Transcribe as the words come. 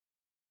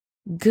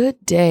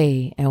Good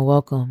day and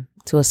welcome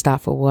to A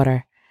Stop for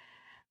Water.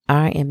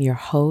 I am your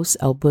host,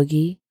 El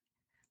Boogie,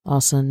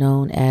 also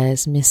known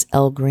as Miss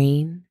El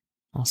Green,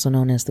 also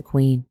known as the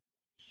Queen.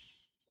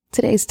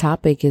 Today's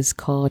topic is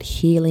called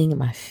Healing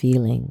My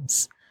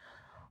Feelings,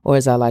 or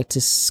as I like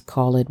to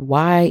call it,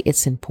 why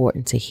it's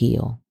important to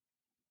heal.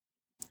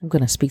 I'm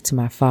going to speak to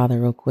my Father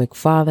real quick.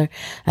 Father,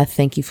 I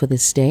thank you for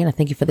this day and I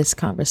thank you for this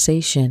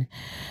conversation.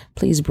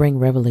 Please bring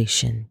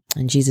revelation.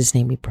 In Jesus'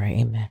 name we pray.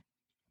 Amen.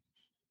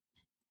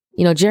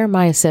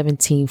 Jeremiah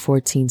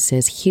 17:14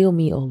 says, "Heal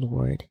me, O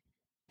Lord,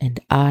 and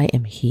I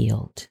am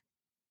healed."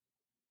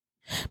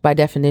 By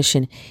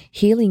definition,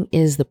 healing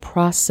is the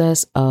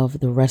process of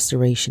the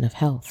restoration of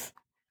health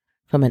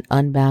from an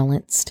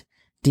unbalanced,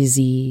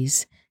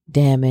 disease,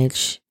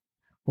 damaged,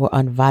 or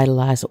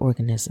unvitalized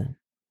organism.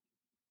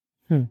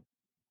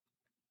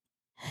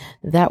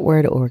 That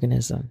word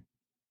organism,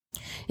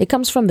 it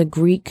comes from the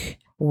Greek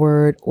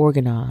word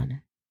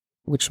organon,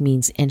 which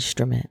means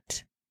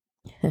instrument.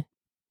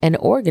 An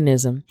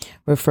organism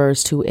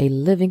refers to a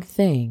living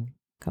thing,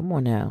 come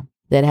on now,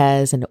 that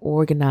has an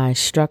organized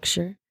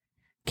structure,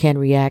 can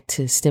react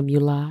to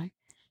stimuli,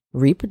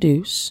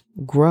 reproduce,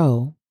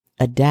 grow,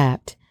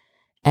 adapt,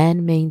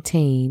 and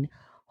maintain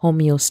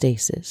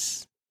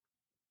homeostasis.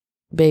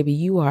 Baby,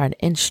 you are an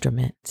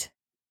instrument.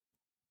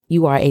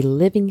 You are a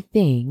living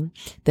thing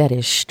that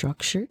is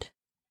structured,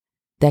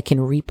 that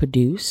can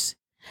reproduce,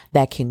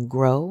 that can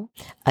grow,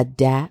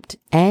 adapt,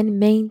 and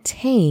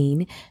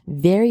maintain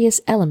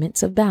various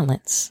elements of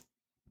balance.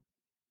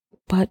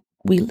 But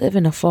we live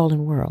in a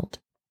fallen world.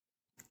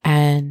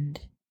 And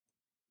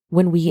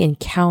when we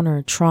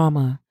encounter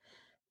trauma,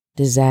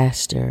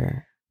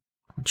 disaster,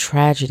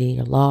 tragedy,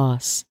 or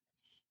loss,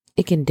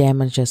 it can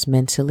damage us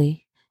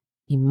mentally,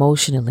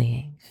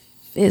 emotionally,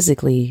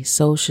 physically,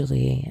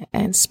 socially,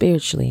 and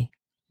spiritually,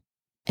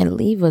 and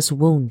leave us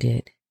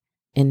wounded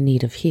in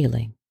need of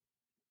healing.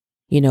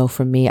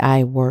 For me,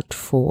 I worked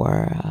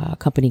for a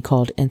company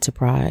called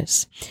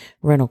Enterprise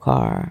Rental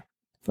Car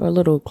for a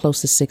little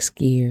close to 6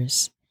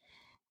 years.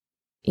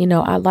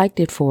 I liked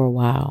it for a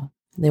while.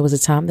 There was a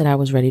time that I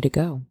was ready to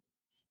go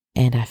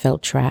and I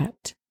felt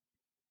trapped,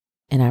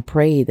 and I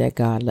prayed that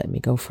God let me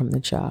go from the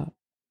job,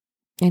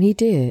 and he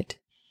did.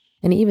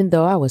 And even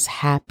though I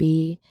was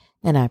happy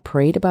and I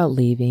prayed about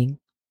leaving,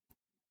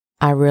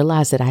 I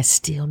realized that I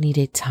still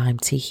needed time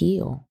to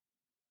heal.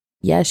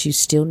 Yes, you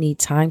still need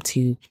time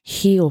to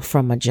heal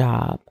from a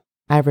job.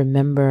 I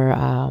remember,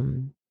 I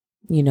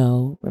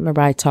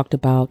talked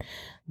about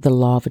the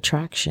law of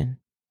attraction.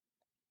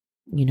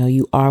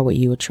 You are what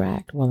you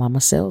attract. Well, I'm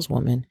a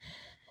saleswoman.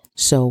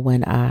 So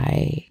when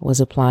I was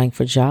applying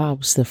for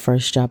jobs, the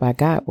first job I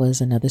got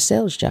was another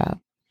sales job.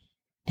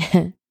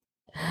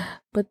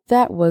 But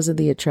that wasn't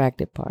the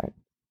attractive part.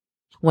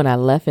 When I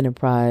left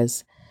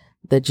Enterprise,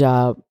 the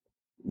job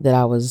that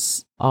I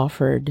was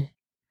offered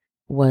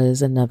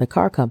was another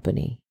car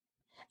company.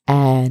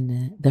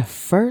 And the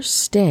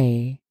first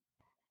day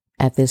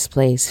at this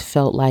place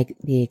felt like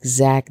the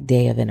exact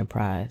day of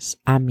Enterprise.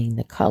 I mean,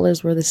 the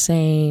colors were the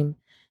same.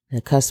 The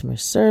customer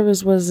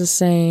service was the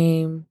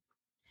same.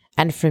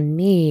 And for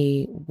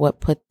me,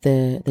 what put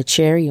the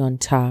cherry on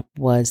top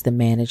was the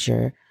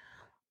manager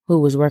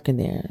who was working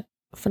there.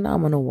 A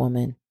phenomenal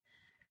woman.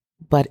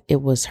 But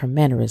it was her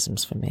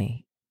mannerisms for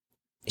me.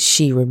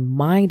 She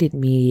reminded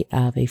me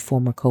of a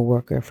former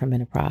coworker from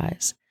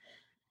Enterprise.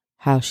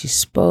 How she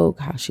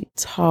spoke, how she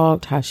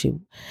talked,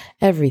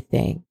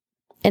 everything.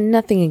 And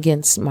nothing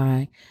against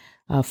my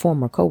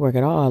former coworker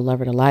at all. I love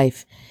her to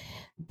life.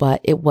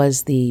 But it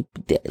was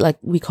like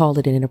we call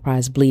it in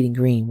Enterprise, bleeding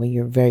green, where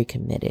you're very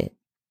committed.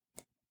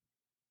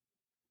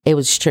 It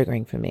was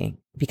triggering for me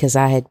because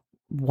I had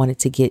wanted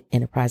to get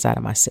Enterprise out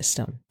of my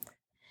system.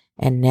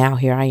 And now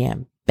here I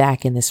am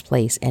back in this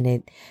place, and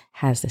it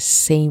has the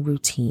same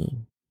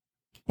routine.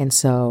 And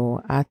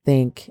so I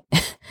think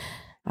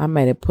I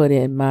might have put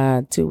in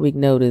my 2-week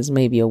notice,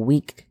 maybe a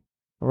week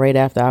right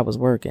after I was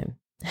working.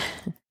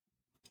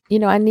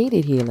 I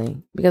needed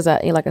healing because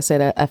like I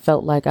said, I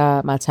felt like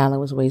my talent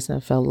was wasted.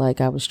 I felt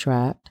like I was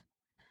trapped.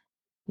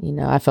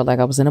 I felt like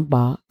I was in a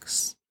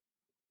box.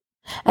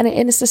 And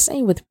it's the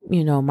same with,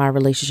 my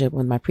relationship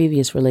with my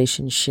previous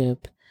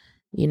relationship.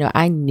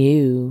 I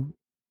knew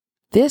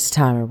this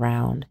time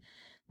around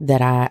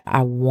that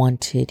I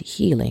wanted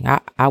healing.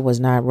 I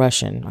was not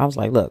rushing. I was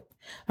like, look,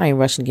 I ain't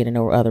rushing to get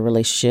into other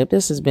relationship.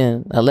 This has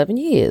been 11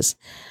 years.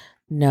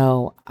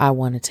 No, I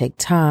want to take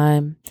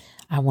time.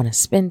 I want to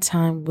spend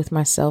time with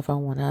myself. I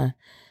want to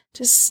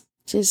just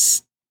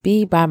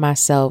be by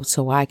myself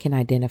so I can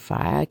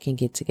identify, I can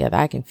get together,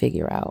 I can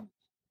figure out.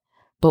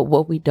 But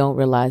what we don't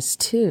realize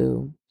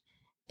too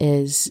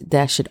is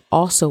that should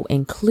also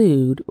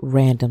include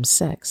random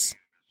sex.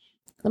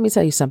 Let me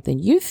tell you something.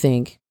 You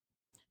think,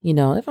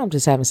 if I'm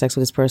just having sex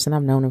with this person,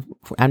 I've known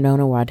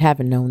them or I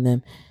haven't known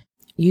them.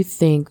 You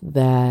think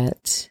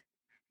that,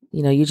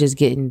 you're just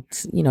getting,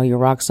 your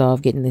rocks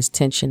off, getting this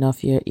tension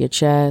off your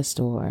chest,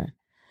 or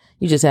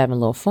you're just having a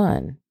little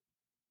fun.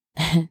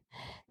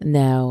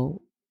 Now,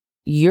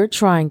 you're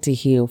trying to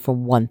heal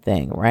from one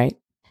thing, right?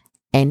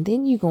 And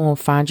then you're going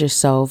to find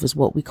yourself as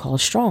what we call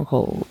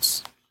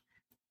strongholds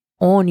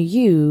on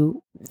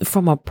you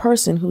from a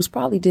person who's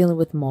probably dealing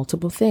with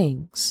multiple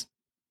things.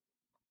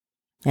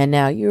 And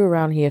now you're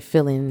around here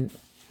feeling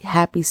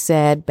happy,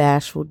 sad,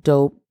 bashful,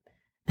 dope,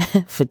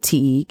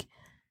 fatigue.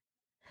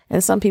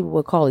 And some people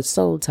would call it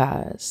soul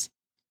ties.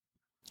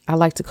 I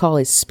like to call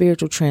it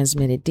spiritual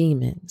transmitted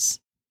demons.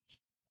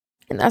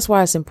 And that's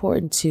why it's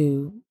important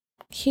to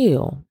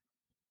heal.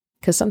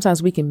 Because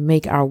sometimes we can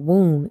make our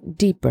wound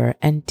deeper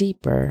and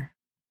deeper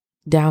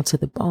down to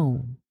the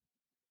bone.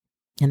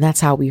 And that's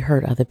how we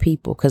hurt other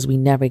people, because we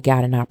never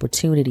got an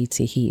opportunity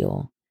to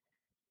heal.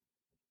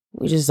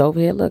 We just over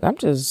here, look, I'm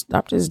just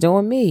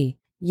doing me.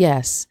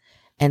 Yes.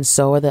 And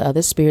so are the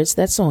other spirits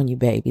that's on you,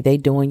 baby. They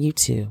doing you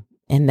too.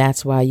 And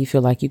that's why you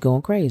feel like you're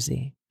going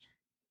crazy,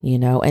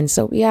 And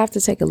so we have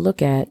to take a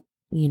look at,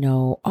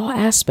 all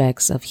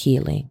aspects of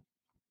healing.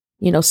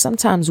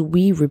 Sometimes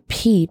we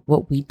repeat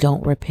what we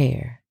don't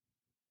repair.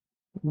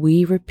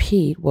 We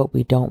repeat what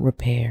we don't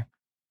repair.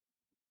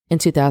 In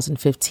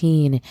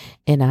 2015,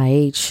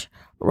 NIH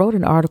wrote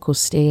an article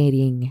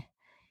stating,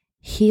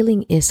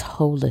 healing is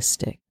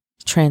holistic,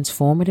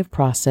 transformative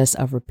process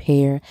of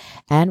repair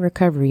and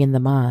recovery in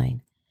the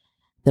mind,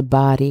 the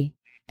body,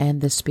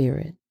 and the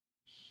spirit,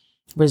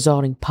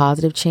 resulting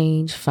positive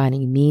change,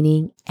 finding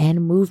meaning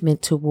and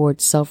movement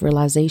towards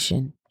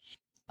self-realization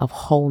of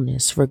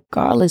wholeness,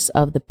 regardless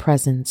of the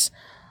presence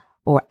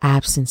or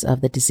absence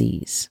of the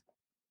disease.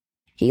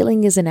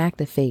 Healing is an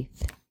act of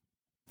faith,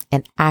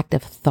 an act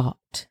of thought.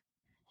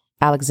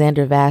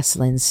 Alexander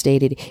Vaslin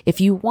stated,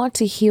 if you want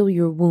to heal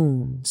your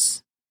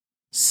wounds,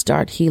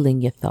 start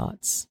healing your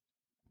thoughts.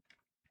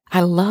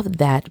 I love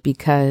that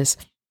because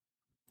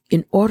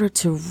in order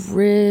to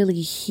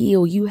really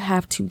heal, you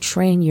have to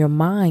train your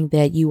mind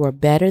that you are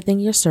better than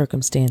your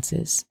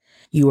circumstances.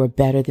 You are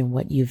better than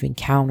what you've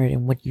encountered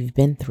and what you've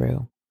been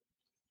through.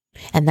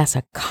 And that's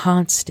a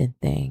constant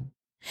thing.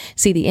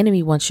 See, the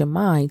enemy wants your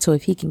mind. So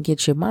if he can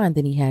get your mind,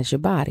 then he has your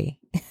body.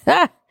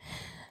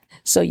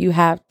 So you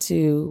have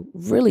to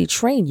really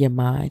train your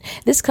mind.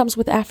 This comes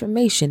with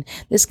affirmation.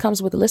 This comes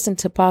with listening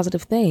to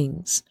positive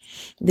things.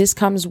 This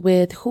comes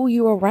with who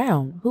you're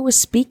around, who is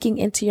speaking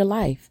into your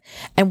life.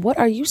 And what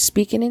are you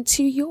speaking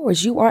into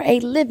yours? You are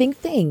a living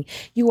thing.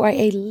 You are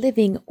a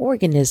living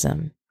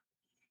organism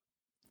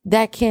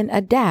that can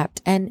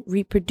adapt and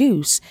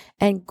reproduce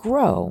and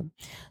grow.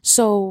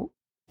 So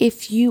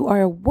if you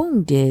are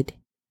wounded,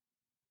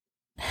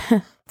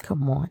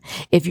 come on,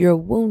 if you're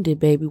wounded,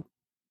 baby,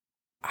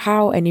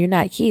 how, and you're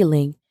not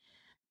healing,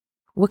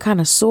 what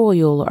kind of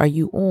soil are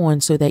you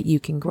on so that you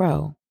can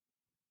grow?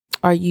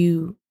 Are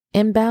you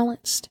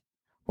imbalanced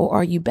or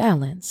are you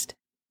balanced?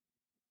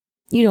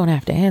 You don't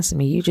have to answer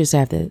me. You just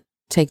have to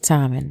take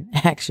time and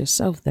ask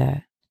yourself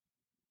that.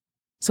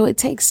 So it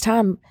takes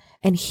time,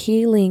 and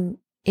healing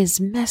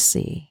is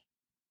messy,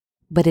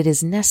 but it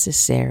is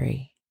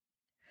necessary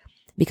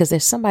because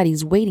there's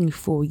somebody's waiting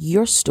for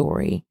your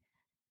story,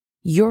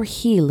 your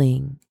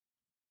healing,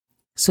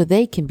 so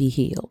they can be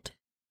healed.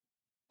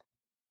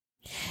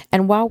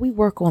 And while we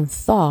work on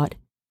thought,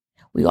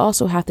 we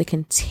also have to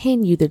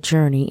continue the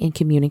journey in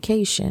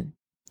communication.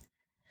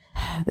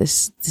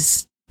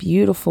 This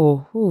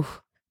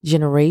beautiful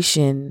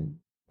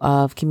generation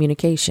of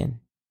communication.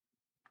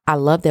 I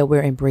love that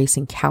we're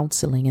embracing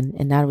counseling.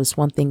 And that was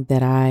one thing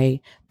that I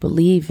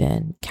believe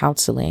in,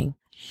 counseling,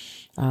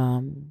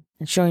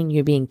 ensuring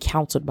you're being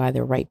counseled by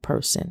the right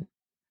person.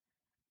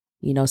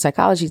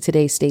 Psychology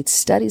today states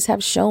studies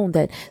have shown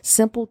that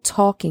simple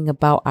talking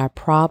about our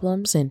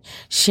problems and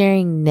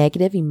sharing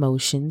negative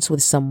emotions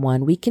with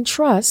someone we can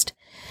trust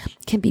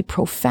can be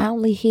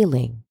profoundly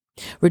healing,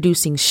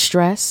 reducing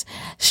stress,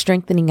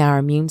 strengthening our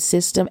immune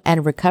system,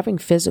 and recovering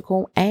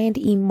physical and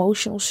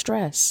emotional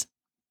stress.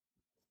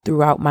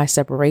 Throughout my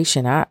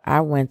separation, I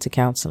went to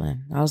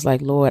counseling. I was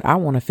like, Lord, I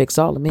want to fix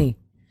all of me.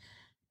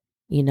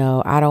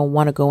 I don't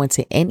want to go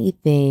into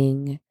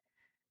anything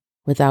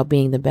without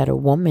being the better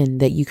woman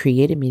that you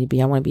created me to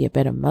be. I want to be a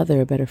better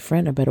mother, a better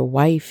friend, a better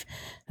wife,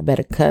 a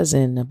better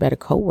cousin, a better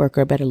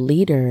coworker, a better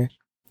leader.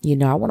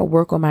 I want to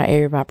work on my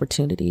area of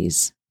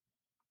opportunities.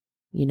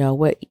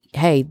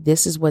 Hey,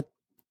 this is what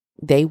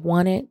they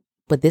wanted,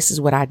 but this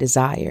is what I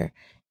desire.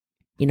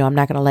 I'm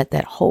not going to let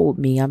that hold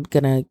me. I'm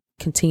going to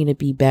continue to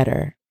be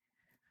better.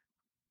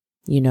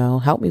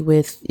 Help me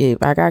with, if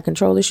I got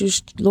control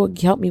issues, Lord,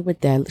 help me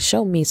with that.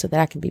 Show me so that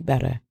I can be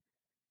better.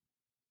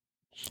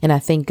 And I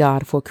thank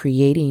God for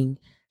creating,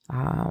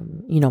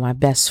 my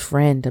best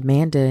friend,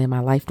 Amanda, in my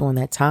life during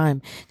that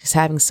time. Just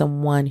having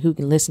someone who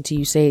can listen to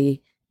you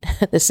say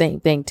the same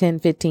thing 10,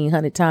 15,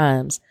 100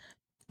 times,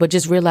 but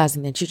just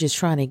realizing that you're just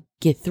trying to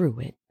get through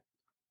it.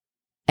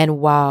 And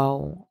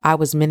while I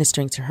was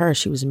ministering to her,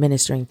 she was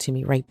ministering to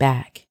me right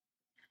back.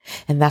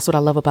 And that's what I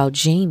love about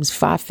James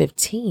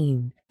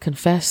 5:15.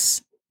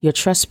 Confess your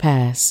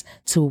trespass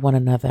to one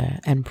another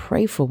and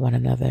pray for one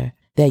another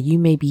that you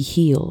may be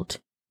healed.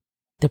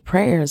 The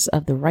prayers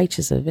of the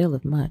righteous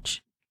availeth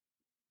much.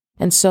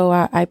 And so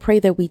I pray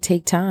that we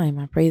take time.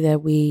 I pray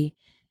that we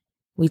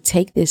we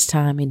take this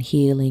time in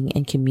healing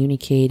and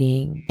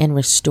communicating and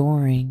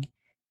restoring.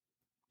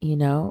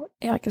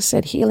 Like I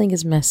said, healing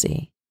is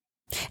messy,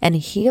 and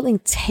healing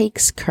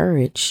takes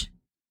courage,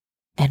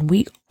 and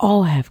we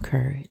all have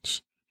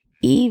courage,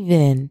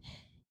 even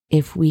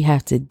if we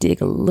have to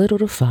dig a little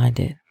to find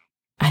it.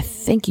 I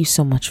thank you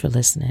so much for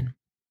listening.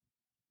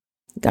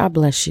 God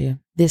bless you.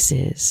 This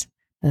is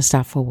Let's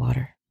Stop for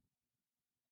Water.